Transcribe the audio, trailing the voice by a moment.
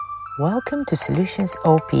Welcome to Solutions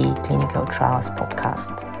OP Clinical Trials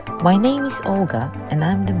Podcast. My name is Olga and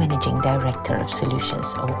I'm the Managing Director of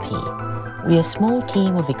Solutions OP. We are a small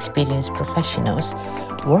team of experienced professionals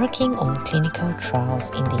working on clinical trials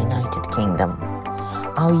in the United Kingdom.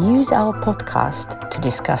 I'll use our podcast to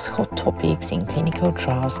discuss hot topics in clinical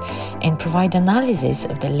trials and provide analysis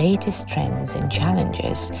of the latest trends and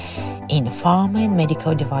challenges in pharma and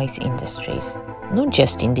medical device industries, not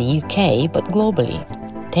just in the UK but globally.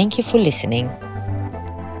 Thank you for listening.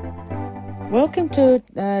 Welcome to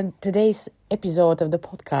today's episode of the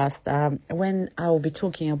podcast when I will be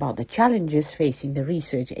talking about the challenges facing the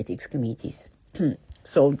research ethics committees.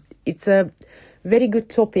 So it's a very good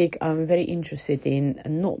topic I'm very interested in,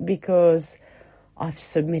 not because I've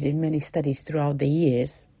submitted many studies throughout the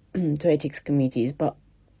years to ethics committees, but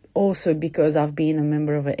also because I've been a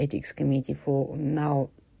member of an ethics committee for now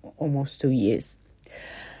almost 2 years.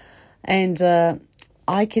 And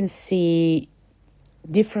I can see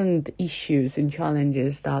different issues and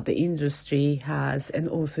challenges that the industry has, and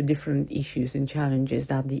also different issues and challenges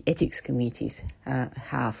that the ethics committees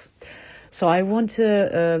have. So I want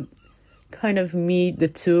to kind of meet the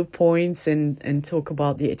 2 points and talk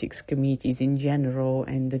about the ethics committees in general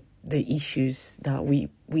and the issues that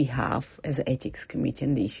we have as an ethics committee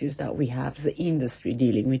and the issues that we have as an industry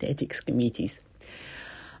dealing with ethics committees.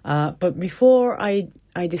 But before I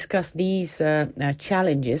discuss these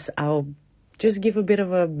challenges, I'll just give a bit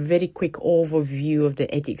of a very quick overview of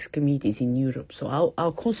the ethics committees in Europe. So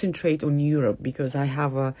I'll concentrate on Europe because I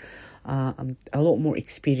have a lot more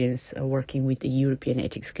experience working with the European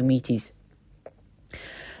ethics committees.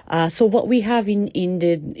 So what we have in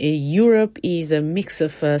Europe is a mix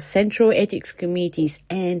of central ethics committees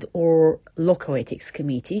and or local ethics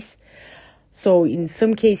committees. So in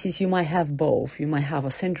some cases you might have both. You might have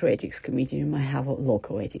a central ethics committee, you might have a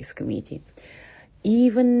local ethics committee.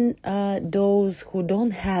 Even those who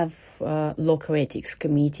don't have local ethics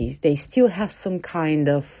committees, they still have some kind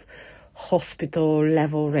of hospital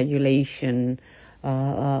level regulation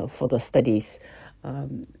for the studies.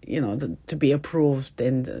 To be approved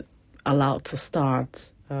and allowed to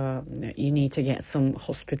start, you need to get some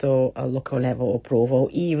hospital local level approval,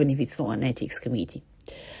 even if it's not an ethics committee.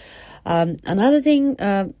 Another thing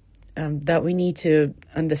that we need to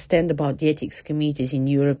understand about the ethics committees in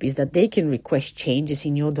Europe is that they can request changes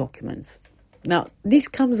in your documents. Now, this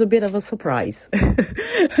comes a bit of a surprise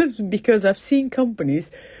because I've seen companies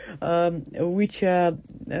which are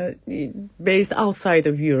based outside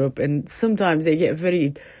of Europe, and sometimes they get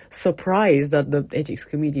very surprised that the ethics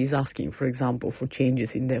committee is asking, for example, for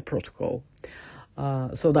changes in their protocol.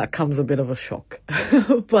 So that comes a bit of a shock.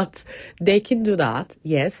 But they can do that.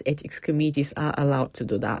 Yes, ethics committees are allowed to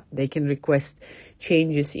do that. They can request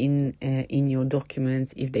changes in your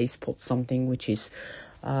documents if they spot something which is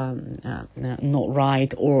not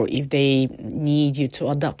right, or if they need you to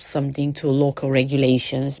adapt something to local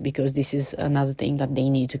regulations, because this is another thing that they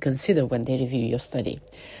need to consider when they review your study.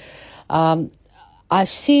 I've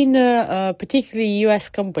seen particularly US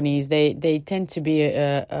companies, they tend to be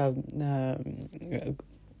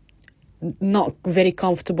not very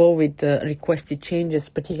comfortable with the requested changes,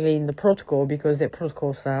 particularly in the protocol, because their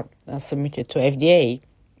protocols are submitted to FDA.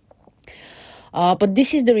 But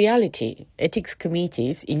this is the reality. Ethics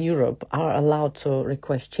committees in Europe are allowed to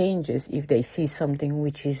request changes if they see something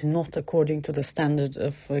which is not according to the standard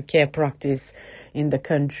of care practice in the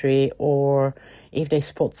country, or if they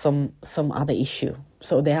spot some other issue.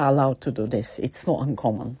 So they are allowed to do this. It's not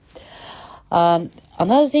uncommon.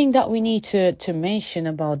 Another thing that we need to mention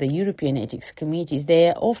about the European ethics committees, they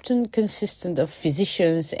are often consistent of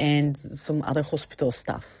physicians and some other hospital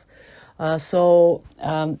staff. So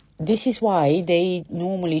this is why they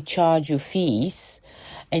normally charge you fees,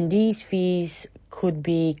 and these fees could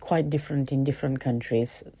be quite different in different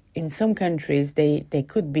countries. In some countries, they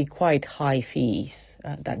could be quite high fees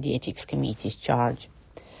that the ethics committees charge.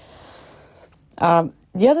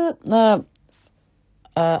 The other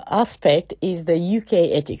aspect is the UK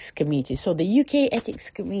ethics committee. So the UK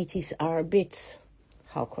ethics committees are a bit,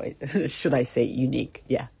 should I say, unique?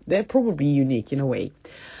 Yeah, they're probably unique in a way,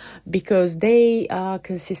 because they are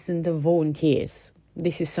consistent of volunteers.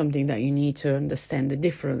 This is something that you need to understand the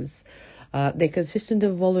difference. They're consistent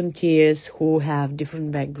of volunteers who have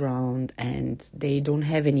different background and they don't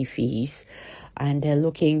have any fees, and they're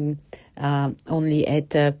looking only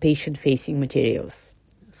at patient-facing materials.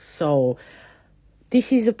 So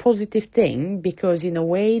this is a positive thing, because in a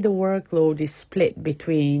way the workload is split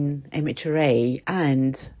between MHRA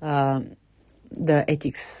and the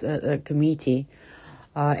ethics committee.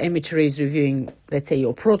 Emitter is reviewing, let's say,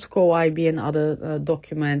 your protocol, IB, and other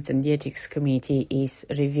documents, and the ethics committee is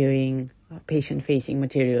reviewing patient-facing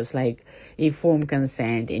materials like informed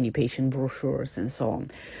consent, any patient brochures, and so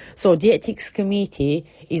on. So the ethics committee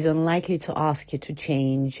is unlikely to ask you to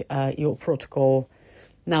change your protocol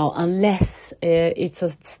now, unless it's a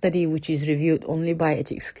study which is reviewed only by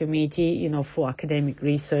ethics committee, for academic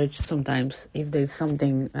research. Sometimes if there's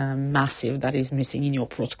something massive that is missing in your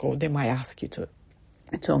protocol, they might ask you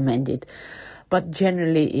to amend it, but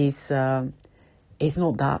generally is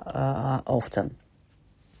not that often.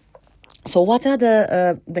 So what are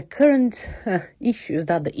the current issues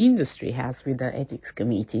that the industry has with the ethics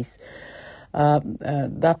committees?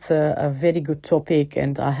 That's a very good topic,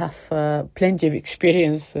 and I have plenty of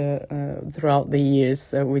experience throughout the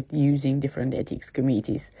years with using different ethics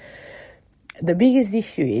committees. The biggest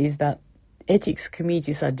issue is that ethics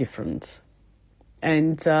committees are different,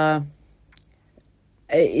 and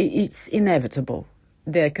it's inevitable.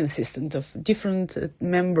 They're consistent of different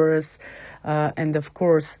members, and of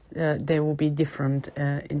course they will be different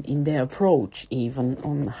in their approach, even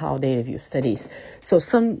on how they review studies. So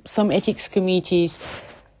some ethics committees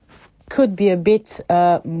could be a bit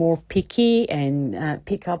more picky and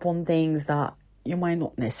pick up on things that you might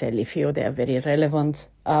not necessarily feel they are very relevant,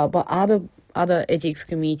 but other ethics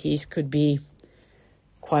committees could be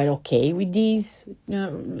quite okay with these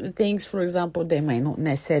things. For example, they may not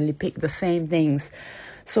necessarily pick the same things.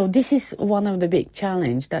 So this is one of the big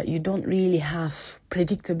challenge, that you don't really have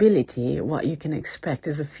predictability what you can expect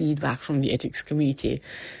as a feedback from the ethics committee.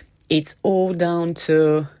 It's all down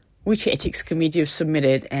to which ethics committee you've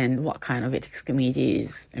submitted and what kind of ethics committee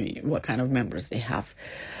what kind of members they have.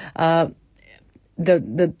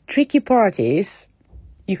 The tricky part is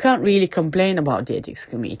you can't really complain about the ethics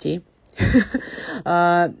committee.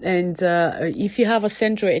 And if you have a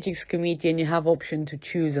central ethics committee and you have option to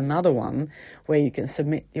choose another one where you can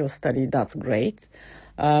submit your study, that's great.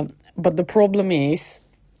 But the problem is,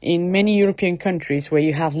 in many European countries where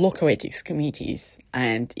you have local ethics committees,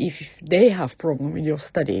 and if they have problem with your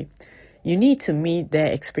study, you need to meet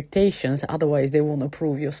their expectations, otherwise they won't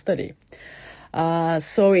approve your study.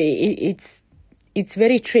 So it's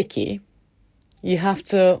very tricky. You have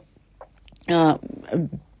to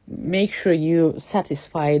make sure you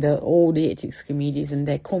satisfy all the ethics committees and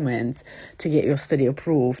their comments to get your study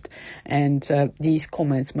approved. And these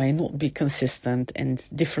comments may not be consistent, and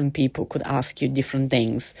different people could ask you different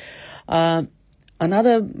things.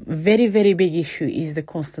 Another very, very big issue is the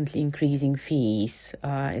constantly increasing fees,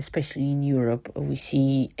 especially in Europe. We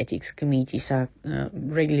see ethics committees are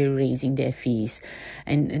regularly raising their fees,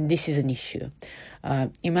 and this is an issue.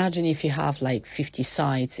 Imagine if you have like 50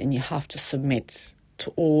 sites and you have to submit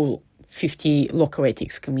to all 50 local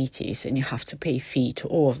ethics committees, and you have to pay fee to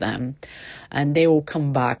all of them, and they all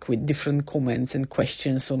come back with different comments and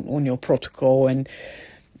questions on your protocol, and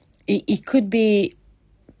it could be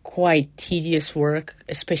quite tedious work,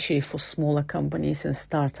 especially for smaller companies and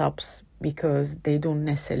startups, because they don't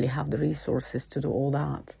necessarily have the resources to do all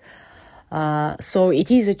that. So it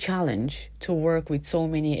is a challenge to work with so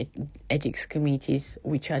many ethics committees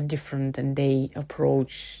which are different, and they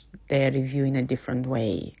approach their review in a different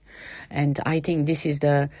way. And I think this is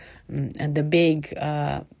the big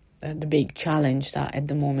challenge that at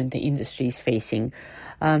the moment the industry is facing.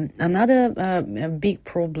 Another big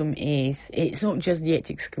problem is it's not just the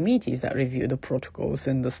ethics committees that review the protocols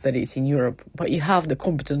and the studies in Europe, but you have the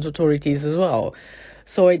competent authorities as well.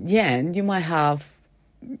 So at the end, you might have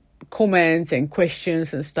comments and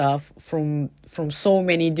questions and stuff from so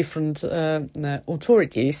many different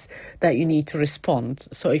authorities that you need to respond.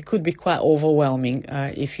 So it could be quite overwhelming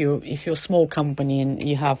if you're a small company and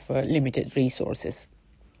you have limited resources.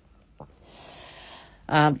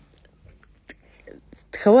 However,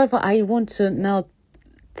 I want to now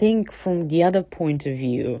think from the other point of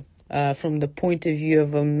view, from the point of view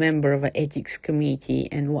of a member of an ethics committee,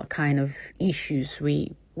 and what kind of issues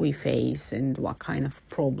we face and what kind of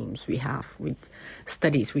problems we have with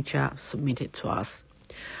studies which are submitted to us.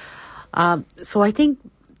 So I think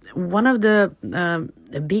one of the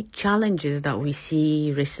big challenges that we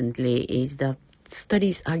see recently is that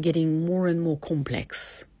studies are getting more and more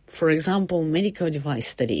complex. For example, medical device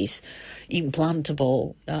studies,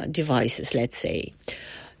 implantable devices, let's say,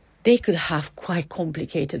 they could have quite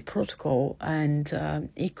complicated protocol, and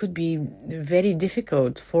it could be very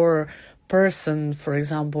difficult for person, for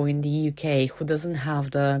example, in the UK who doesn't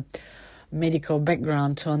have the medical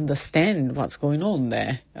background to understand what's going on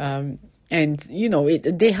there. And,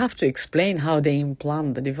 they have to explain how they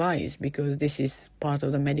implant the device, because this is part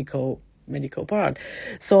of the medical part.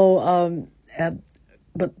 So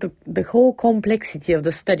the whole complexity of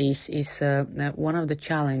the studies is one of the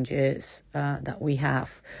challenges that we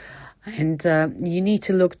have. And you need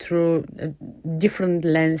to look through different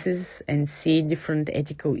lenses and see different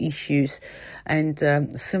ethical issues. And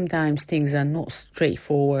sometimes things are not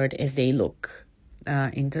straightforward as they look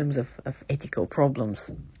in terms of ethical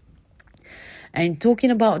problems. And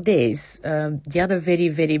talking about this, the other very,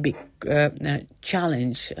 very big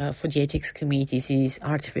challenge for the ethics committees is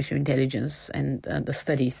artificial intelligence and the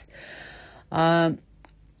studies.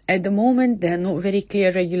 At the moment, there are not very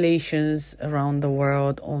clear regulations around the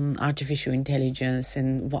world on artificial intelligence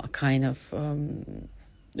and what kind of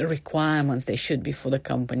requirements there should be for the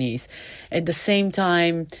companies. At the same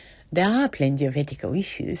time, there are plenty of ethical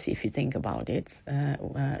issues, if you think about it,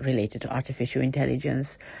 related to artificial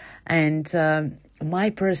intelligence. And my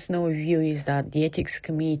personal view is that the ethics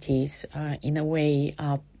committees, in a way,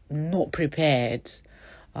 are not prepared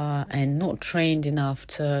and not trained enough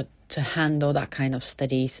to handle that kind of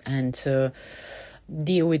studies and to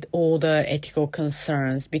deal with all the ethical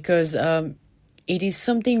concerns, because it is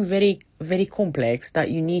something very, very complex that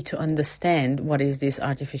you need to understand what is this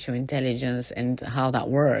artificial intelligence and how that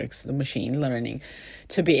works, the machine learning,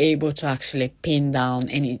 to be able to actually pin down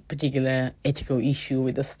any particular ethical issue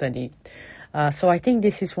with the study. So I think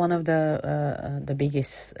this is one of the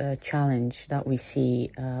biggest challenge that we see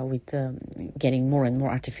with getting more and more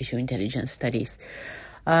artificial intelligence studies.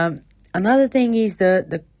 Another thing is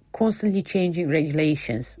the constantly changing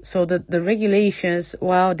regulations. So the regulations,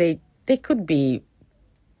 while they could be,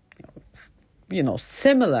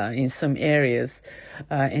 similar in some areas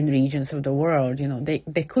and regions of the world,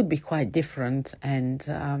 they could be quite different.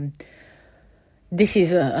 And this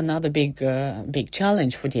is another big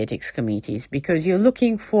challenge for the ethics committees, because you're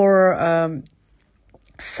looking for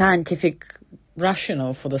scientific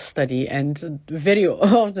rationale for the study, and very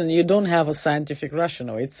often you don't have a scientific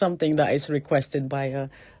rationale. It's something that is requested by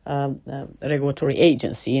a regulatory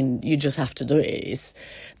agency, and you just have to do it.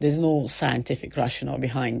 There's no scientific rationale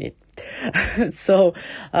behind it. So,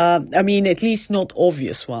 at least not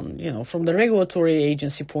obvious one. From the regulatory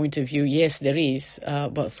agency point of view, yes, there is,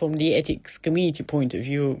 but from the ethics committee point of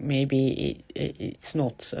view, maybe it's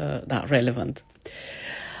not that relevant.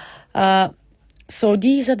 So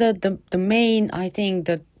these are the main, I think,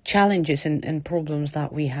 the challenges and problems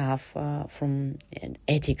that we have from an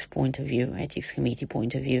ethics point of view, ethics committee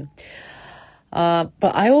point of view. But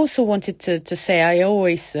I also wanted to say I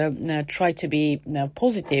always try to be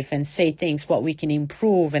positive and say things what we can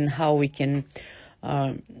improve and how we can,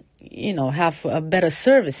 have better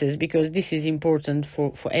services, because this is important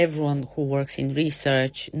for everyone who works in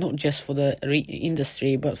research, not just for the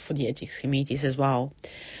industry, but for the ethics committees as well.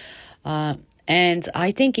 And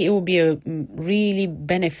I think it will be really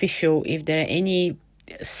beneficial if there are any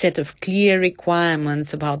set of clear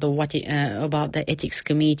requirements about the ethics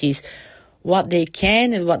committees, what they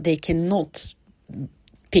can and what they cannot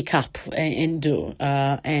pick up and do,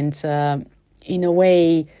 and in a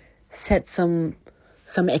way set some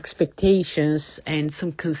expectations and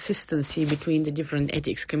some consistency between the different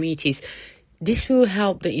ethics committees. This will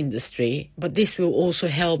help the industry, but this will also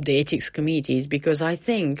help the ethics committees, because I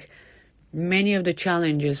think many of the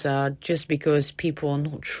challenges are just because people are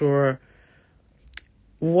not sure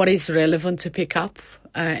what is relevant to pick up.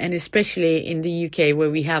 And especially in the UK, where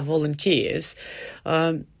we have volunteers,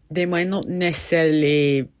 they might not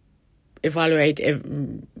necessarily evaluate,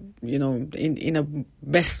 in a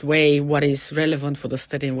best way what is relevant for the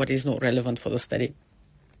study and what is not relevant for the study.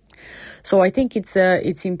 So I think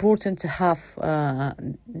it's important to have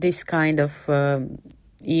this kind of,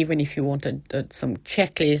 even if you wanted some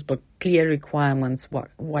checklist, but clear requirements,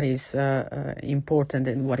 what is important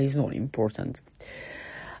and what is not important.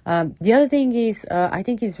 The other thing is, I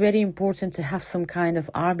think it's very important to have some kind of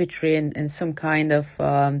arbitrary and some kind of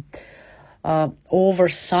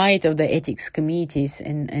oversight of the ethics committees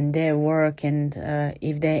and their work, and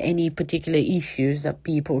if there are any particular issues that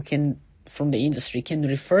people from the industry can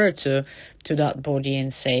refer to that body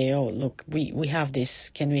and say, oh, look, we have this,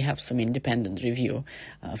 can we have some independent review,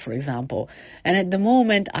 for example. And at the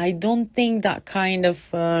moment, I don't think that kind of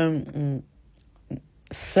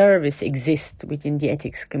service exists within the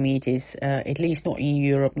ethics committees, at least not in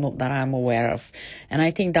Europe, not that I'm aware of. And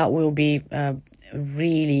I think that will be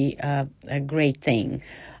really a great thing.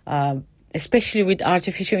 Especially with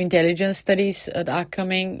artificial intelligence studies that are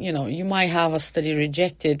coming, you might have a study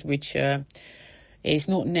rejected, which is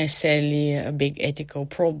not necessarily a big ethical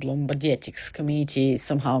problem, but the ethics committee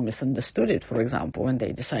somehow misunderstood it, for example, and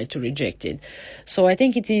they decide to reject it. So I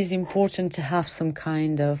think it is important to have some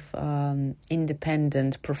kind of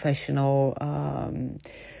independent professional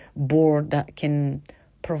board that can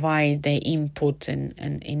provide their input and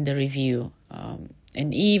in the review.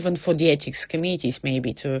 And even for the ethics committees,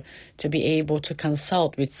 maybe to be able to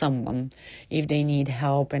consult with someone if they need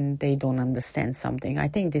help and they don't understand something. I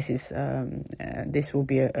think this will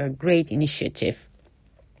be a great initiative.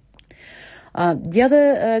 The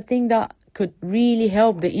other thing that could really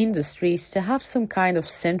help the industry is to have some kind of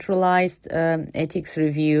centralized ethics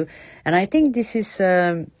review, and I think this is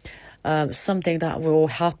something that will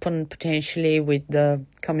happen potentially with the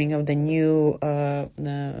coming of the new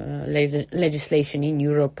legislation in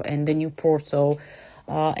Europe and the new portal,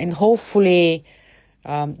 and hopefully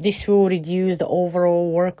this will reduce the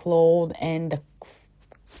overall workload and the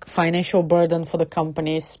financial burden for the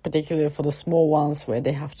companies, particularly for the small ones where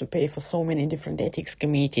they have to pay for so many different ethics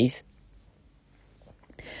committees.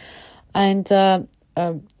 And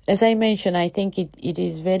as I mentioned, I think it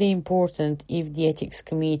is very important if the ethics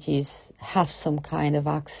committees have some kind of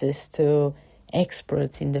access to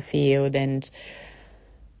experts in the field, and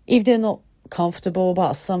if they're not comfortable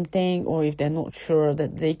about something or if they're not sure,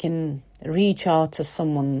 that they can reach out to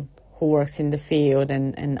someone who works in the field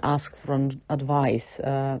and ask for advice.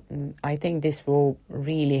 I think this will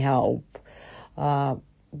really help,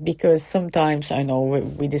 because sometimes I know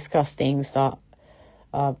we discuss things that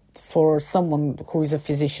for someone who is a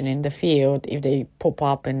physician in the field, if they pop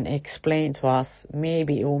up and explain to us,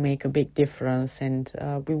 maybe it will make a big difference and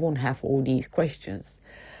we won't have all these questions.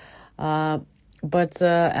 But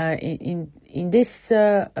in this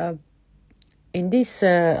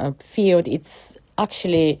field, it's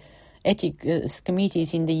actually ethics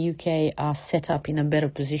committees in the UK are set up in a better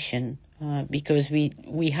position because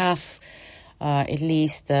we have at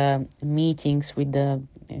least meetings with the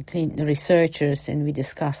researchers, and we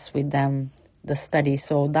discuss with them the study,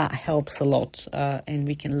 so that helps a lot, and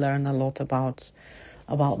we can learn a lot about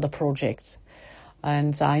the project.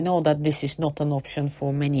 And I know that this is not an option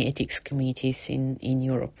for many ethics committees in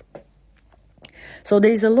Europe. So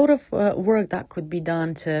there is a lot of work that could be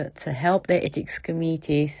done to help the ethics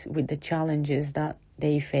committees with the challenges that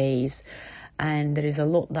they face, and there is a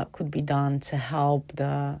lot that could be done to help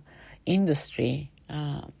the industry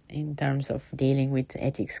in terms of dealing with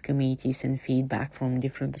ethics committees and feedback from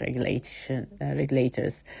different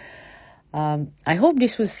regulators. I hope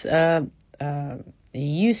this was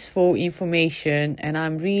useful information, and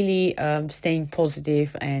I'm really staying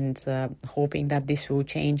positive and hoping that this will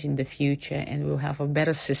change in the future and we'll have a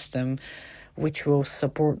better system which will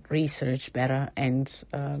support research better and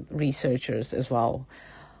researchers as well.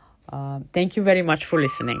 Thank you very much for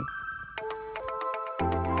listening.